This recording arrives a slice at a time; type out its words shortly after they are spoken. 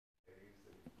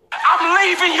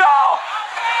leaving, y'all.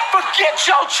 Forget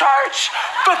your church.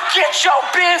 Forget your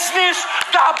business.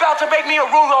 God about to make me a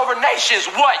ruler over nations.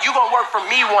 What? You gonna work for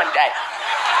me one day.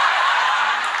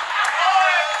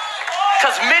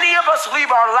 Because many of us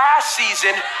leave our last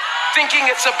season thinking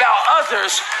it's about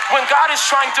others when God is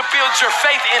trying to build your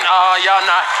faith in, y'all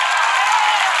not.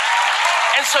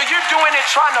 And so you're doing it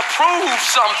trying to prove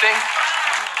something,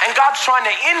 and God's trying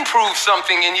to improve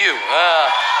something in you.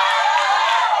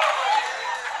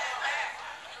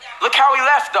 Look how he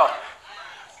left though.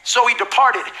 So he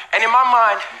departed. And in my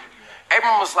mind,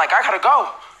 Abram was like, I gotta go.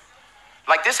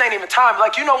 Like this ain't even time.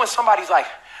 Like, you know when somebody's like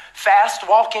fast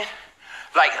walking,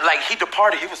 like he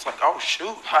departed. He was like, oh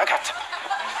shoot, I got to.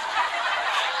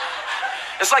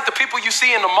 It's like the people you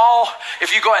see in the mall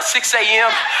if you go at 6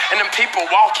 a.m. and then people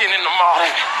walking in the mall.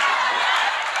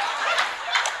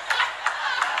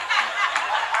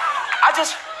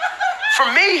 For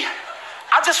me,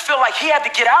 I just feel like he had to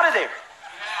get out of there.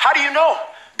 How do you know?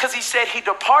 Because he said he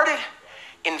departed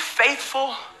in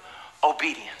faithful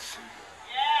obedience.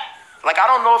 Like, I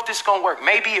don't know if this is going to work.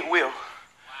 Maybe it will.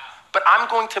 But I'm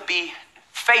going to be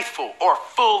faithful or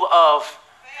full of,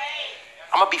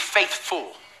 I'm going to be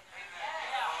faithful.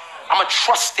 I'm going to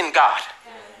trust in God.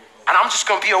 And I'm just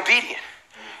going to be obedient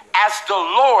as the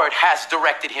Lord has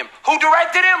directed him. Who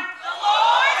directed him? The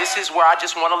Lord. This is where I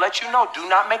just want to let you know, do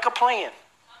not make a plan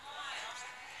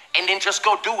and then just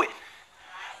go do it.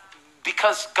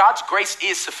 Because God's grace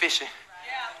is sufficient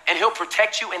and he'll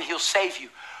protect you and he'll save you.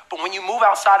 But when you move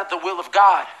outside of the will of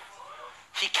God,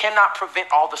 he cannot prevent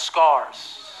all the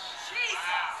scars.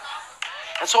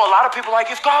 And so a lot of people are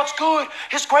like, if God's good,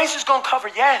 his grace is going to cover.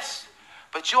 Yes,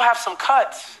 but you'll have some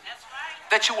cuts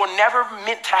that you were never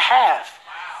meant to have.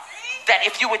 That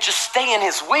if you would just stay in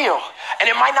his will, and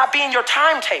it might not be in your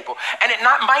timetable, and it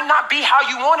might not be how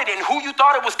you wanted it and who you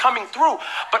thought it was coming through,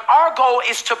 but our goal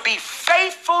is to be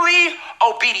faithfully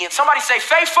obedient. Somebody say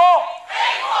faithful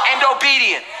and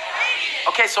obedient.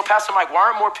 Okay, so Pastor Mike, why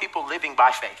aren't more people living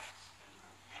by faith?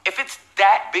 If it's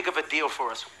that big of a deal for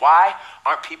us, why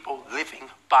aren't people living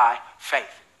by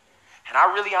faith? And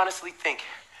I really honestly think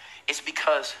it's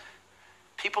because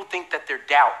people think that their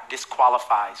doubt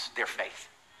disqualifies their faith.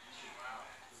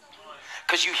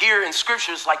 Because you hear in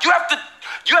scriptures like you have to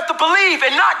believe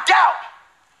and not doubt,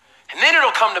 and then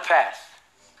it'll come to pass.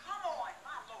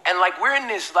 And like we're in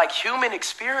this like human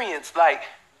experience, like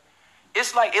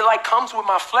it's like it like comes with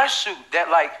my flesh suit that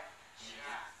like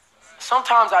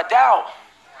sometimes I doubt.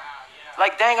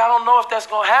 Like, dang, I don't know if that's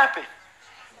gonna happen.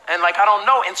 And like, I don't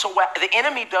know. And so what the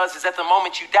enemy does is at the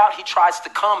moment you doubt, he tries to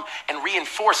come and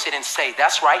reinforce it and say,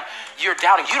 that's right, you're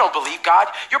doubting. You don't believe God.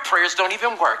 Your prayers don't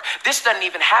even work. This doesn't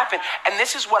even happen. And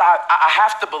this is what I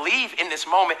have to believe in this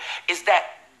moment is that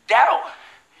doubt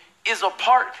is a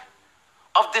part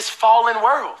of this fallen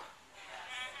world.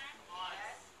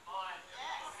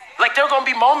 Like there are going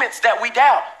to be moments that we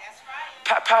doubt.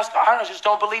 Pastor, I just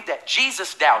don't believe that.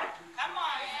 Jesus doubted.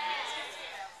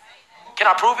 Can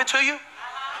I prove it to you?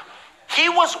 He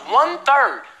was one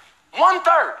third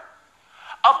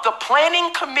of the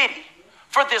planning committee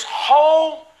for this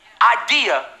whole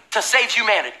idea to save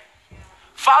humanity.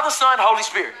 Father, Son, Holy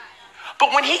Spirit.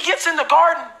 But when he gets in the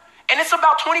garden, and it's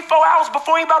about 24 hours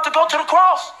before he's about to go to the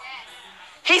cross,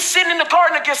 he's sitting in the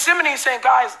Garden of Gethsemane and saying,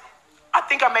 guys, I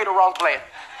think I made a wrong plan.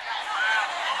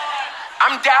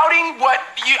 I'm doubting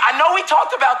I know we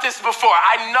talked about this before.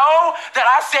 I know that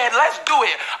I said, let's do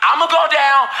it. I'm going to go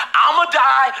down. I'm going to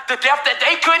die the death that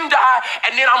they couldn't die.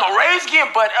 And then I'm going to raise again.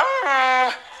 But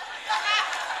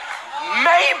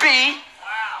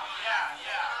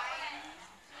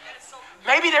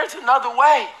maybe there's another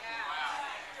way.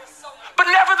 But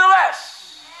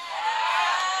nevertheless,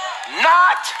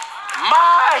 not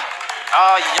my,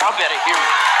 y'all better hear me.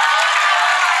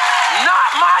 Not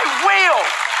my will.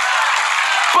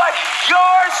 But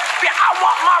yours, I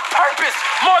want my purpose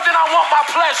more than I want my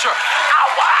pleasure.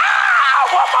 I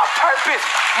want my purpose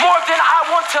more than I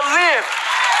want to live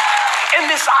in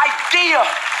this idea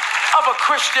of a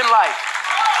Christian life.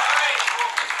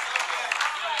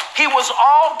 He was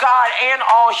all God and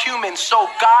all human, so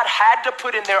God had to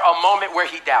put in there a moment where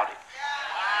he doubted.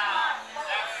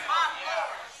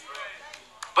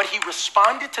 But he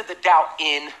responded to the doubt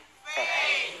in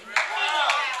faith.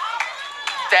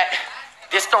 That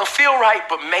this don't feel right,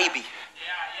 but maybe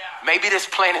this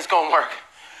plan is going to work.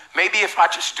 Maybe if I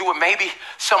just do it, maybe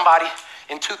somebody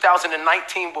in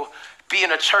 2019 will be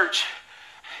in a church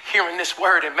hearing this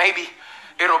word, and maybe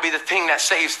it'll be the thing that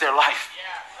saves their life.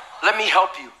 Let me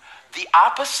help you. The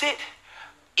opposite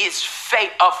is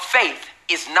faith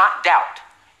is not doubt.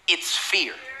 It's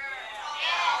fear.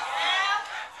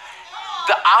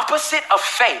 The opposite of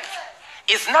faith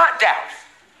is not doubt.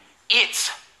 It's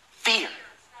fear.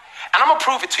 And I'm going to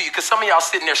prove it to you because some of y'all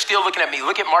sitting there still looking at me.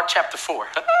 Look at Mark chapter 4.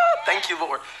 Thank you,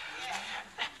 Lord.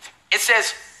 It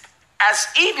says, as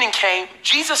evening came,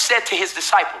 Jesus said to his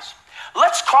disciples,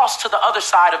 let's cross to the other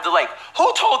side of the lake.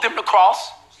 Who told them to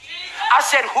cross? I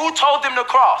said, who told them to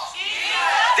cross?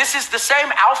 This is the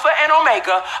same Alpha and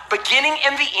Omega, beginning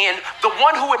and the end, the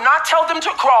one who would not tell them to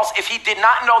cross if he did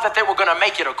not know that they were going to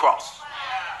make it across.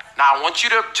 Now, I want you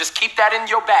to just keep that in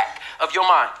your back of your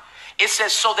mind. It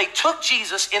says, so they took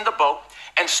Jesus in the boat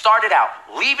and started out,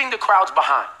 leaving the crowds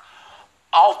behind.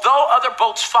 Although other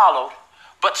boats followed,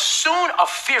 but soon a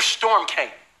fierce storm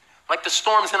came, like the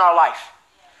storms in our life,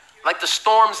 like the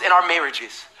storms in our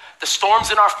marriages, the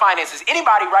storms in our finances.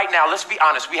 Anybody right now, let's be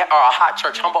honest, we are a hot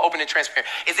church, humble, open, and transparent.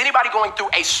 Is anybody going through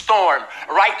a storm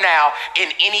right now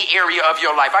in any area of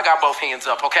your life? I got both hands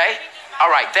up, okay? All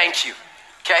right, thank you,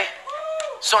 okay?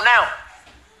 So now,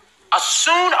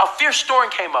 soon a fierce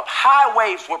storm came up. High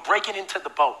waves were breaking into the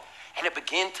boat, and it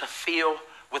began to fill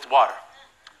with water.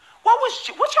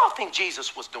 What y'all think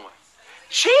Jesus was doing?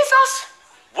 Jesus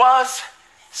was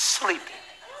sleeping.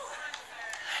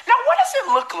 Now, what does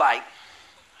it look like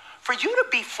for you to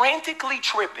be frantically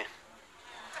tripping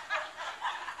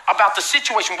about the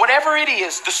situation, whatever it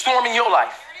is, the storm in your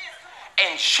life,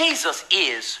 and Jesus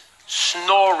is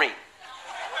snoring,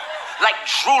 like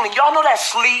drooling? Y'all know that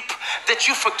sleep that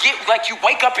you forget, like you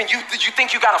wake up and you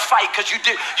think you got to fight because you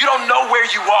don't know where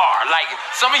you are. Like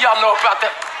some of y'all know about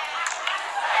that.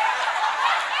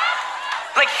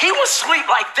 Like he was asleep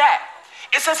like that.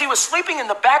 It says he was sleeping in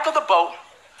the back of the boat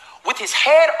with his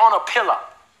head on a pillow.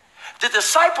 The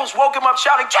disciples woke him up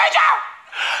shouting, Jesus,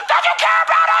 don't you care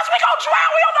about us? We're going to drown.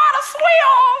 We don't know how to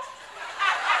swim.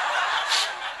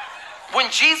 When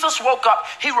Jesus woke up,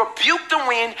 he rebuked the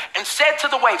wind and said to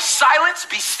the waves, silence,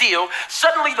 be still.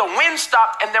 Suddenly the wind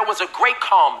stopped and there was a great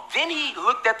calm. Then he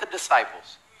looked at the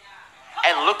disciples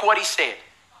and look what he said.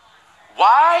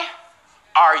 Why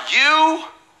are you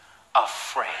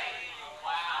afraid?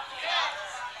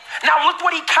 Now look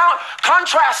what he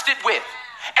contrasted with.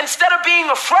 Instead of being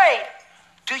afraid,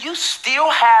 do you still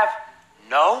have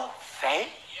no faith?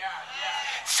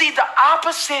 See, the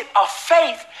opposite of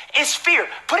faith is fear.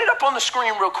 Put it up on the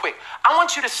screen real quick. I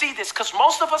want you to see this because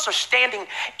most of us are standing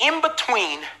in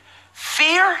between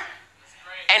fear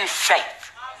and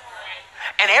faith.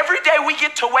 And every day we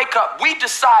get to wake up, we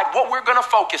decide what we're going to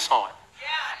focus on.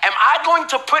 Am I going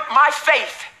to put my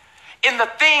faith in the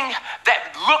thing that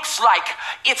looks like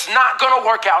it's not going to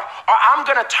work out, or I'm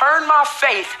going to turn my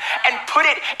faith and put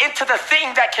it into the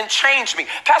thing that can change me?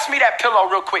 Pass me that pillow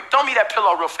real quick. Throw me that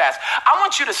pillow real fast. I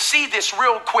want you to see this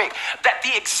real quick, that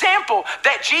the example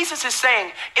that Jesus is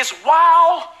saying is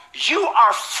while you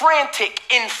are frantic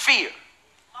in fear,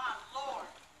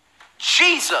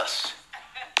 Jesus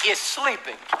is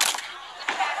sleeping.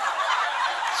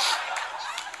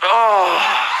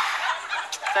 Oh,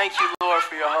 thank you, Lord,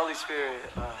 for your Holy Spirit.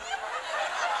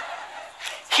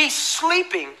 He's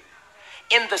sleeping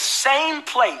in the same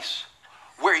place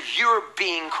where you're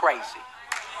being crazy.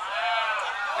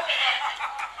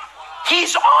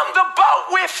 He's on the boat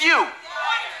with you.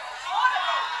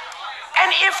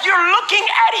 And if you're looking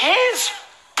at his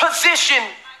position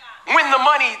when the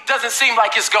money doesn't seem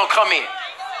like it's going to come in,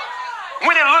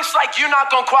 when it looks like you're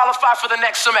not going to qualify for the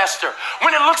next semester,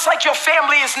 when it looks like your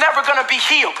family is never going to be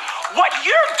healed, what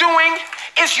you're doing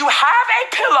is you have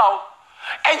a pillow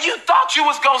and you thought you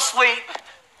was going to sleep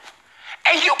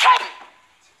and you can't.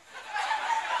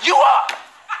 You up.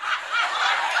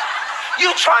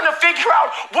 You trying to figure out,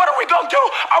 what are we going to do?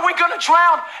 Are we going to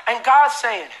drown? And God's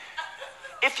saying,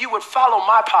 if you would follow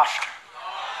my posture,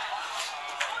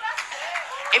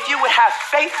 if you would have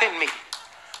faith in me,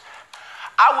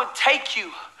 I would take you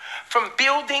from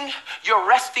building your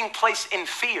resting place in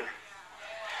fear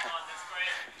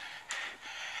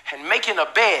and making a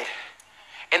bed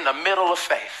in the middle of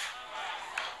faith.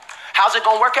 How's it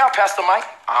going to work out, Pastor Mike?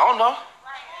 I don't know.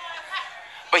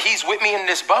 But he's with me in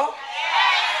this boat.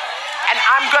 And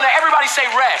I'm going to, everybody say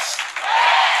rest.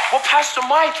 Well, Pastor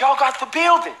Mike, y'all got the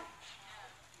building.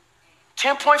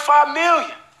 10.5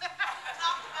 million.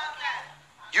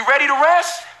 You ready to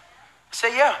rest? I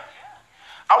say, yeah.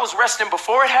 I was resting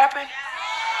before it happened,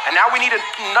 and now we need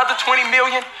another 20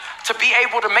 million to be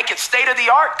able to make it state of the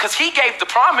art, because he gave the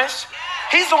promise.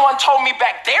 He's the one told me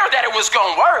back there that it was going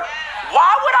to work.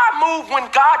 Why would I move when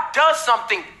God does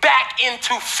something back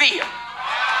into fear?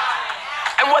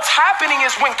 And what's happening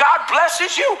is when God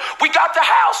blesses you, we got the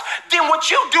house, then what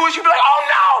you do is you be like, oh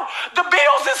no, the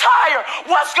bills is higher.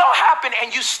 What's going to happen?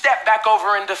 And you step back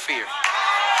over into fear.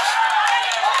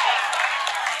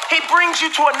 He brings you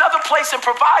to another place and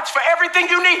provides for everything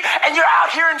you need. And you're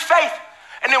out here in faith.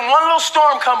 And then one little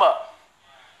storm come up.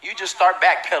 You just start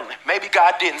backpedaling. Maybe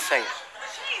God didn't say it.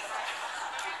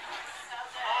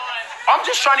 I'm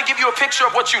just trying to give you a picture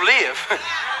of what you live.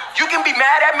 You can be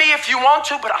mad at me if you want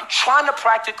to, but I'm trying to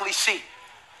practically see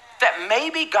that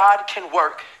maybe God can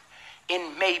work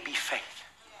in maybe faith.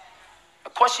 A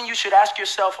question you should ask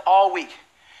yourself all week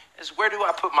is, where do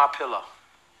I put my pillow?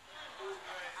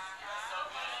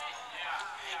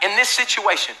 In this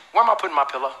situation, where am I putting my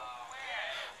pillow?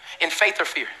 In faith or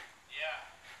fear?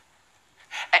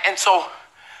 And so,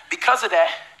 because of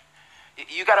that,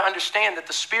 you got to understand that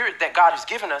the spirit that God has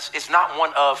given us is not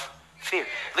one of fear.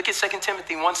 Look at 2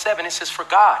 Timothy 1:7. It says, for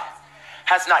God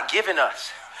has not given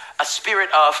us a spirit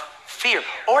of fear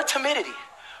or timidity,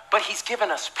 but he's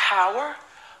given us power,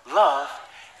 love,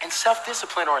 and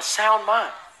self-discipline, or a sound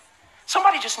mind.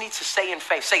 Somebody just needs to say in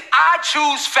faith. Say, I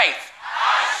choose faith.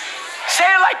 I choose faith. Say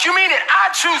it like you mean it. I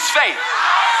choose faith. I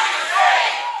choose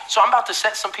faith. So I'm about to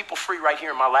set some people free right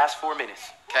here in my last 4 minutes,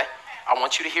 okay? I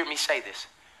want you to hear me say this.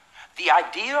 The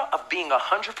idea of being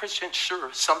 100%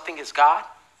 sure something is God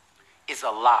is a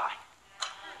lie.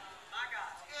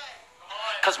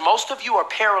 Because most of you are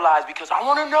paralyzed because I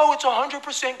want to know it's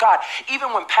 100% God.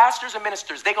 Even when pastors and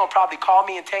ministers, they're going to probably call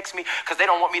me and text me because they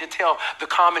don't want me to tell the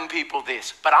common people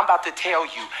this. But I'm about to tell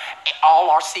you all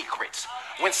our secrets.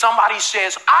 When somebody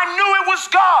says, I knew it was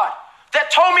God that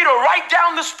told me to write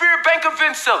down the Spirit Bank of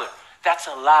Vinceller, that's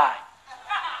a lie.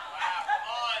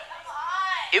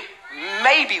 It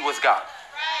maybe was God.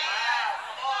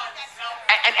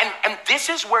 And this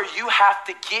is where you have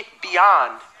to get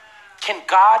beyond, can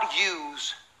God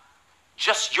use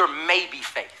just your maybe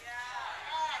faith?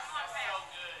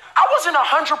 I wasn't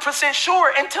 100%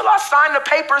 sure until I signed the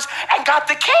papers and got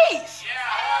the keys.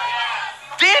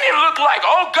 Then it looked like,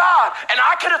 oh God, and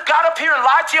I could have got up here and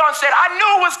lied to you and said, I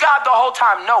knew it was God the whole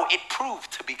time. No, it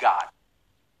proved to be God.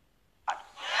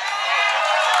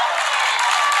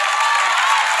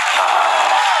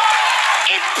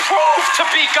 It proved to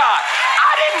be God.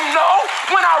 I didn't know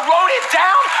when I wrote it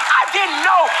down. I didn't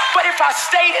know. But if I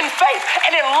stayed in faith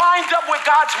and it lined up with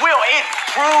God's will, it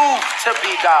proved to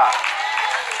be God.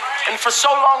 And for so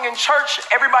long in church,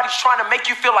 everybody's trying to make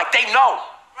you feel like they know.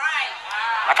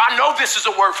 Like, I know this is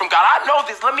a word from God. I know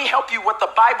this. Let me help you what the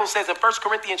Bible says in 1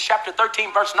 Corinthians chapter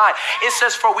 13, verse 9. It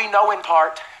says, for we know in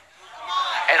part.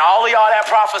 And all of y'all that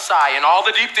prophesy and all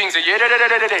the deep things,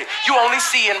 you only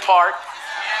see in part.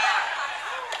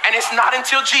 And it's not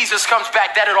until Jesus comes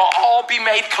back that it'll all be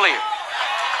made clear.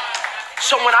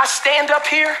 So when I stand up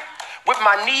here with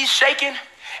my knees shaking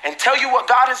and tell you what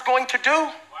God is going to do,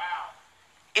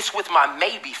 it's with my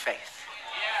maybe faith.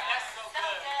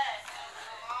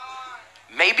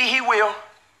 Maybe he will,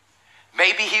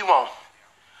 maybe he won't.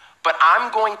 But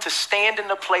I'm going to stand in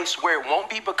the place where it won't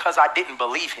be because I didn't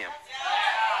believe him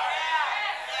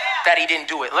that he didn't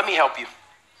do it. Let me help you.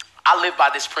 I live by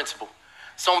this principle.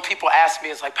 Some people ask me,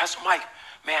 it's like, Pastor Mike,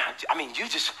 man, I mean, you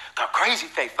just got crazy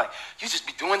faith. Like, you just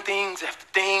be doing things after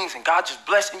things and God just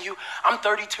blessing you. I'm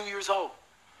 32 years old.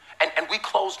 And we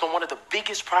closed on one of the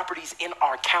biggest properties in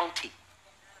our county.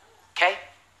 Okay?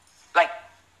 Like,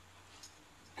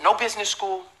 no business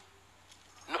school.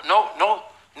 No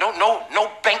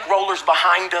bank rollers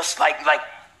behind us. Like,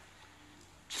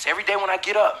 just every day when I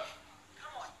get up,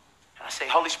 and I say,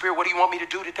 Holy Spirit, what do you want me to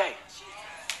do today?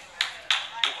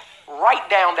 Write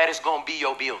down that it's going to be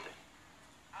your building.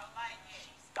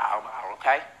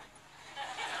 Okay?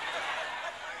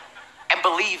 And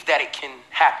believe that it can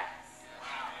happen.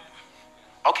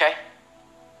 Okay?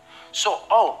 So,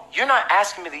 you're not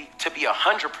asking me to be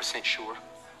 100% sure.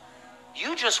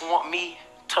 You just want me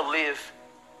to live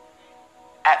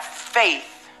at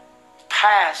faith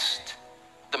past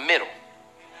the middle.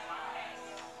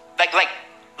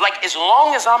 Like as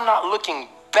long as I'm not looking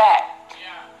back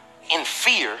in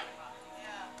fear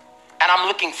and I'm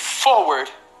looking forward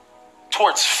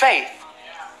towards faith,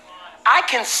 I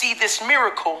can see this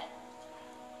miracle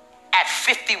at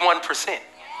 51%.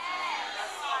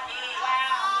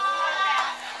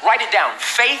 Write it down.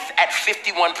 Faith at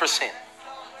 51%.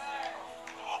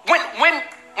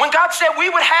 When God said we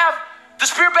would have the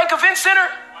Spirit Bank Event Center,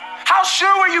 how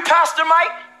sure were you, Pastor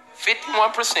Mike?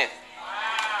 51%.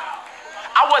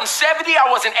 I wasn't 70, I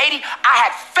wasn't 80. I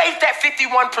had faith at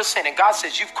 51%. And God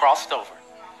says, you've crossed over.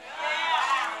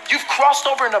 You've crossed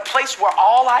over in a place where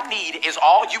all I need is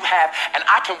all you have, and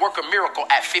I can work a miracle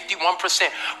at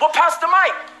 51%. Well, Pastor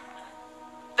Mike,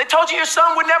 they told you your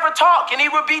son would never talk and he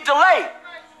would be delayed.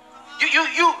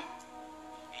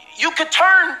 You could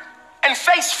turn and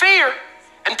face fear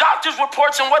and doctors'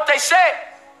 reports and what they said.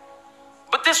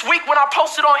 But this week when I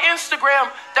posted on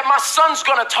Instagram that my son's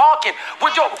gonna talk and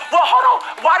we're doing, well, hold on.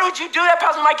 Why would you do that,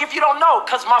 Pastor Mike, if you don't know?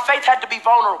 Because my faith had to be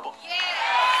vulnerable.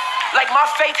 Like my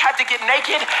faith had to get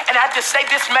naked and I had to say,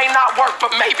 this may not work,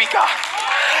 but maybe God.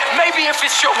 Maybe if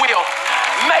it's your will.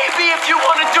 Maybe if you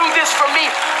want to do this for me,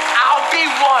 I'll be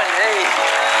one. Hey,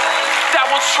 that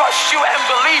will trust you and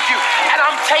believe you. And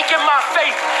I'm taking my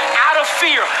faith out of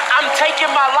fear. I'm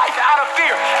taking my life out of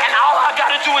fear. And all I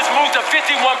got to do is move to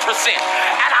 51%.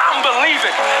 And I'm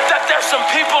believing that there's some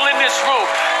people in this room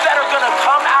that are going to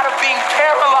come out of being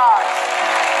paralyzed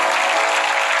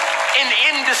in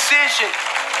indecision.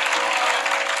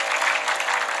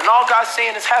 And all God's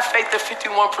saying is have faith at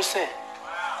 51%.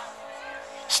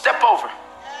 Step over.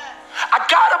 I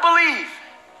gotta believe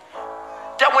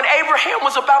that when Abraham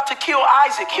was about to kill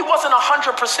Isaac, he wasn't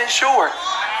 100% sure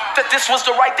that this was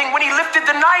the right thing. When he lifted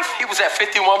the knife, he was at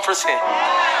 51%.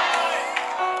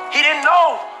 He didn't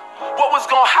know what was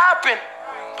gonna happen,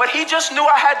 but he just knew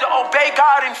I had to obey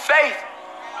God in faith.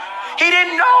 He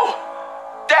didn't know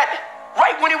that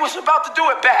right when he was about to do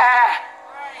it,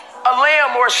 a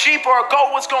lamb or a sheep or a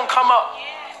goat was going to come up.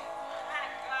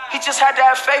 He just had to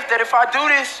have faith that if I do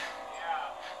this,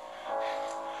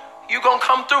 you're going to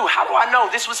come through. How do I know?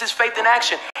 This was his faith in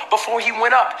action. Before he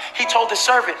went up, he told the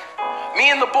servant,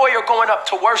 me and the boy are going up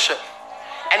to worship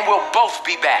and we'll both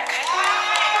be back.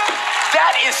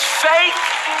 That is faith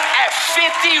at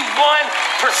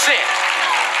 51%.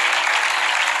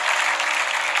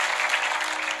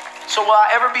 So will I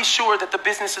ever be sure that the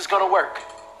business is going to work?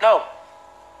 No.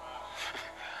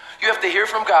 You have to hear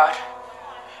from God,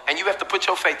 and you have to put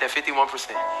your faith at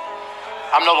 51%.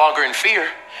 I'm no longer in fear,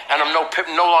 and I'm no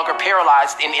longer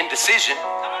paralyzed in indecision.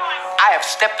 I have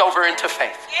stepped over into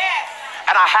faith.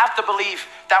 And I have to believe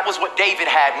that was what David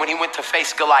had when he went to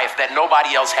face Goliath that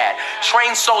nobody else had.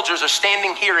 Trained soldiers are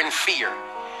standing here in fear.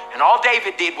 And all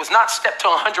David did was not step to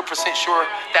 100% sure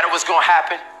that it was going to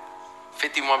happen.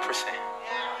 51%.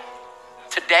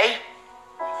 Today,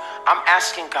 I'm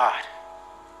asking God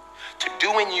to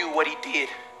do in you what he did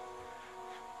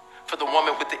for the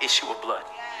woman with the issue of blood.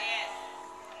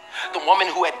 The woman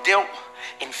who had dealt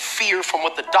in fear from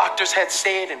what the doctors had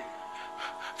said and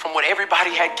from what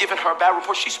everybody had given her a bad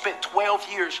report. She spent 12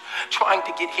 years trying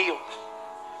to get healed.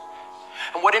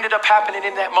 And what ended up happening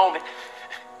in that moment,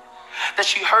 that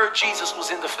she heard Jesus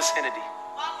was in the vicinity.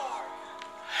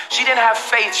 She didn't have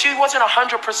faith. She wasn't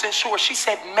 100% sure. She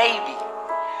said, maybe.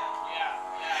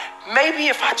 Maybe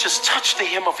if I just touch the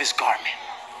hem of his garment.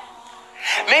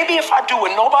 Maybe if I do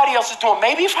what nobody else is doing.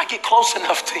 Maybe if I get close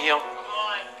enough to him.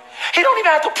 He don't even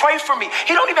have to pray for me.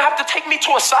 He don't even have to take me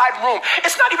to a side room.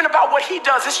 It's not even about what he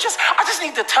does. It's just, I just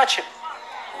need to touch him.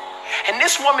 And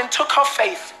this woman took her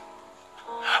faith.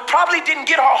 Probably didn't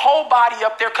get her whole body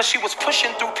up there because she was pushing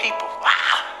through people.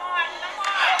 Wow.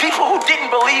 People who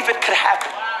didn't believe it could happen.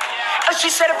 And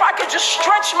she said, if I could just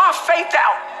stretch my faith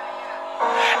out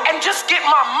and just get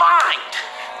my mind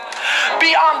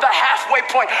beyond the halfway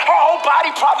point. Her whole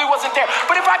body probably wasn't there.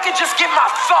 But if I could just get my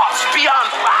thoughts beyond,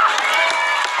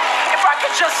 if I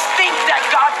could just think that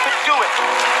God could do it.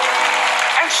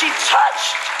 And she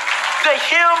touched the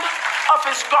hem of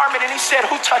his garment and he said,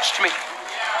 who touched me?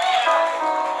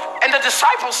 And the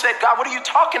disciples said, God, what are you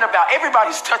talking about?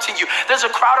 Everybody's touching you. There's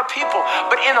a crowd of people.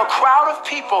 But in a crowd of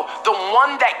people, the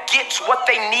one that gets what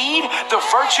they need, the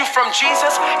virtue from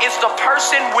Jesus, is the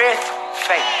person with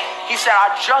faith. He said,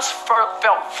 I just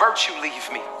felt virtue leave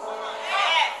me.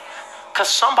 Because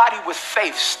somebody with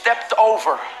faith stepped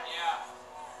over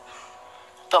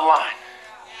the line.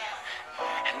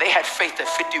 And they had faith at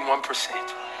 51%.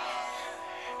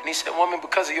 And he said, woman,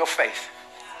 because of your faith,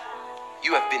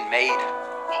 you have been made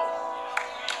whole.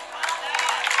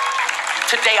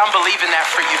 Today, I'm believing that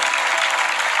for you.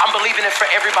 I'm believing it for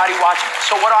everybody watching.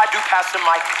 So what do, Pastor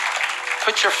Mike?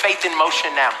 Put your faith in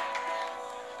motion now.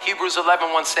 Hebrews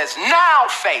 11:1 says, now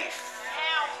faith.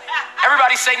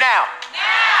 Everybody say now.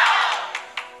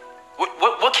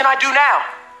 What can I do now?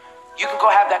 You can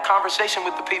go have that conversation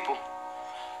with the people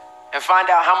and find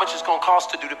out how much it's going to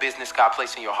cost to do the business God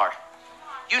placed in your heart.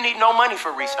 You need no money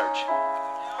for research.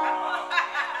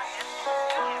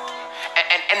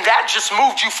 And that just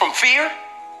moved you from fear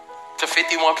to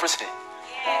 51%.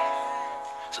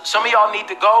 So some of y'all need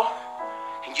to go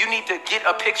and you need to get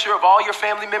a picture of all your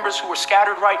family members who are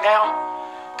scattered right now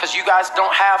because you guys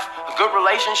don't have a good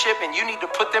relationship, and you need to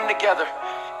put them together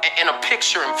in a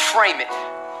picture and frame it.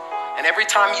 And every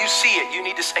time you see it, you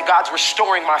need to say, God's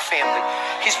restoring my family.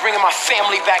 He's bringing my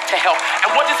family back to health. And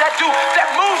what does that do?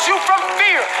 That moves you from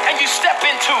fear and you step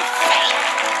into faith.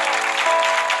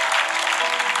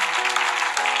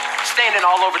 Standing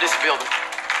all over this building.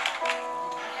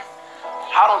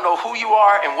 I don't know who you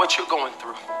are and what you're going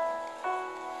through.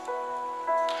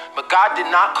 But God did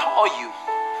not call you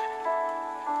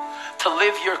to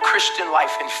live your Christian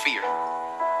life in fear.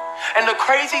 And the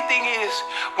crazy thing is,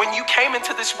 when you came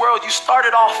into this world, you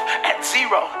started off at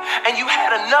zero and you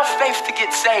had enough faith to get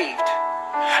saved.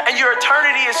 And your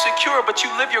eternity is secure, but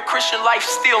you live your Christian life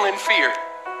still in fear.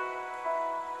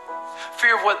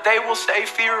 Fear of what they will say,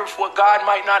 fear of what God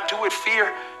might not do it, fear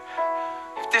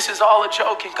if this is all a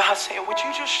joke. And God's saying, would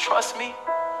you just trust me?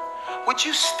 Would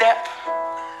you step?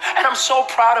 And I'm so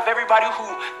proud of everybody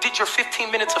who did your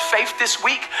 15 minutes of faith this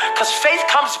week, because faith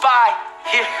comes by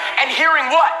and hearing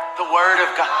what? The word of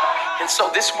God. And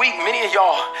so this week, many of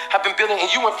y'all have been building,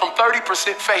 and you went from 30%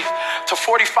 faith to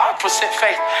 45%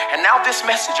 faith. And now this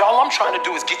message, all I'm trying to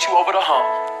do is get you over the hump.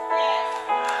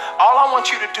 All I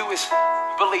want you to do is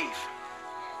believe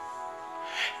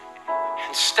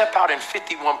and step out in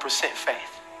 51%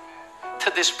 faith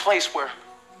to this place where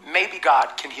maybe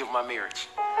God can heal my marriage.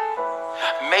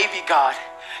 Maybe God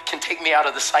can take me out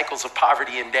of the cycles of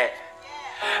poverty and debt.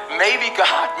 Maybe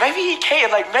God, maybe he can,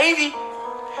 like maybe.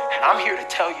 And I'm here to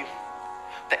tell you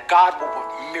that God will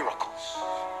work miracles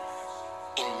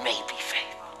in maybe faith.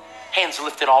 Hands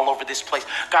lifted all over this place.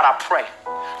 God, I pray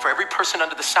for every person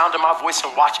under the sound of my voice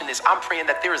and watching this. I'm praying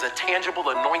that there is a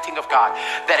tangible anointing of God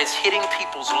that is hitting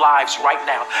people's lives right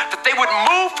now. That they would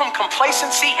move from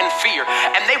complacency and fear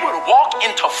and they would walk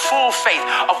into full faith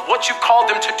of what you've called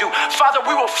them to do. Father,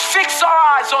 we will fix our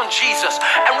eyes on Jesus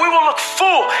and we will look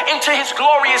full into his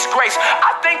glorious grace.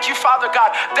 I thank you, Father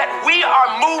God, that we are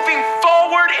moving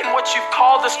forward in what you've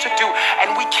called us to do,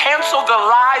 and we cancel the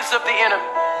lies of the enemy.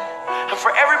 And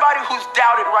for everybody who's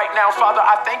doubted right now, Father,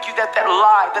 I thank you that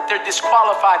lie, that they're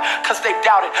disqualified because they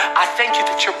doubted. I thank you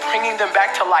that you're bringing them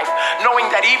back to life, knowing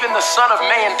that even the Son of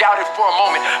Man doubted for a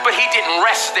moment, but he didn't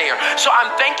rest there. So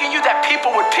I'm thanking you that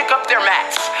people would pick up their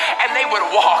mats and they would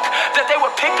walk, that they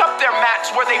would pick up their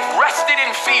mats where they've rested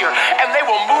in fear and they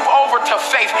will move over to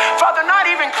faith. Father, not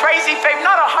even crazy faith,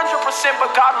 not 100%,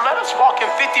 but God, let us walk in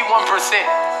 51%.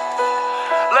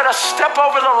 Let us step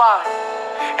over the line.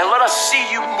 And let us see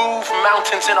you move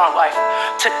mountains in our life.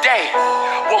 Today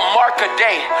will mark a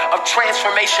day of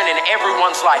transformation in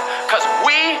everyone's life, because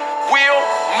we will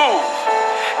move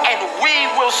and we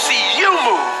will see you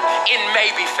move in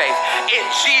maybe faith. In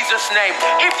Jesus' name.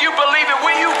 If you believe it,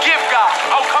 will you give God,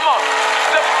 oh come on,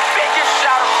 the biggest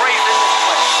shout of praise in this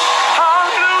place?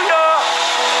 Hallelujah.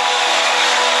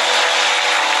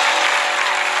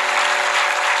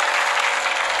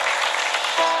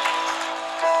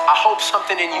 I hope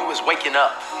something in you is waking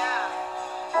up.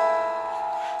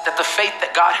 That the faith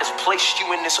that God has placed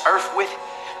you in this earth with,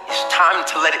 it's time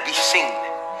to let it be seen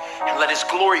and let his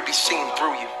glory be seen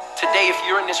through you. Today, if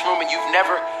you're in this room and you've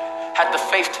never had the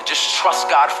faith to just trust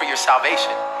God for your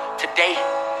salvation, today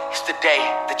is the day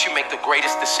that you make the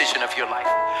greatest decision of your life.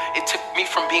 It took me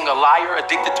from being a liar,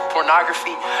 addicted to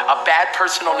pornography, a bad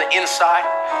person on the inside,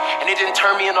 and it didn't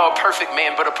turn me into a perfect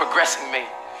man, but a progressing man.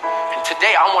 And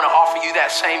today I want to offer you that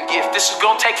same gift. This is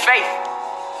going to take faith,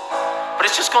 but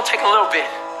it's just going to take a little bit.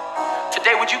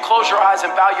 Today, would you close your eyes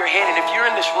and bow your head? And if you're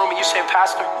in this room and you say,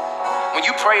 Pastor, when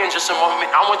you pray in just a moment,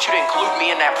 I want you to include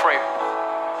me in that prayer.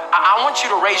 I want you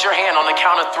to raise your hand on the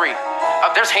count of 3.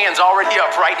 There's hands already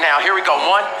up right now. Here we go.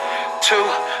 1, 2,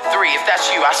 3. If that's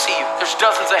you, I see you. There's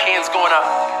dozens of hands going up.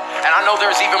 And I know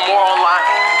there's even more online.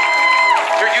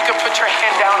 Here, you can put your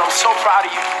hand down. I'm so proud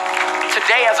of you.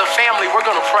 Today, as a family, we're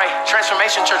going to pray.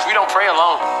 Transformation Church, we don't pray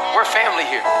alone. We're family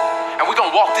here. And we're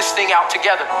going to walk this thing out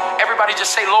together. Everybody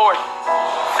just say, Lord,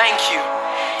 thank you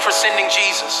for sending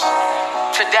Jesus.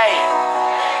 Today,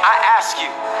 I ask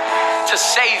you to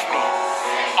save me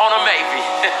on a maybe.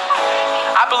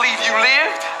 I believe you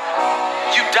lived,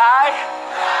 you died,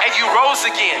 and you rose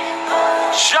again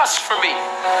just for me.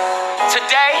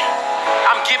 Today,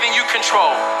 I'm giving you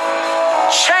control.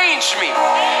 Change me,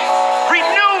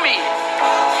 renew me,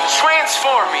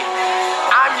 transform me.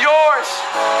 I'm yours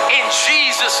in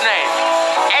Jesus' name.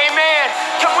 Amen.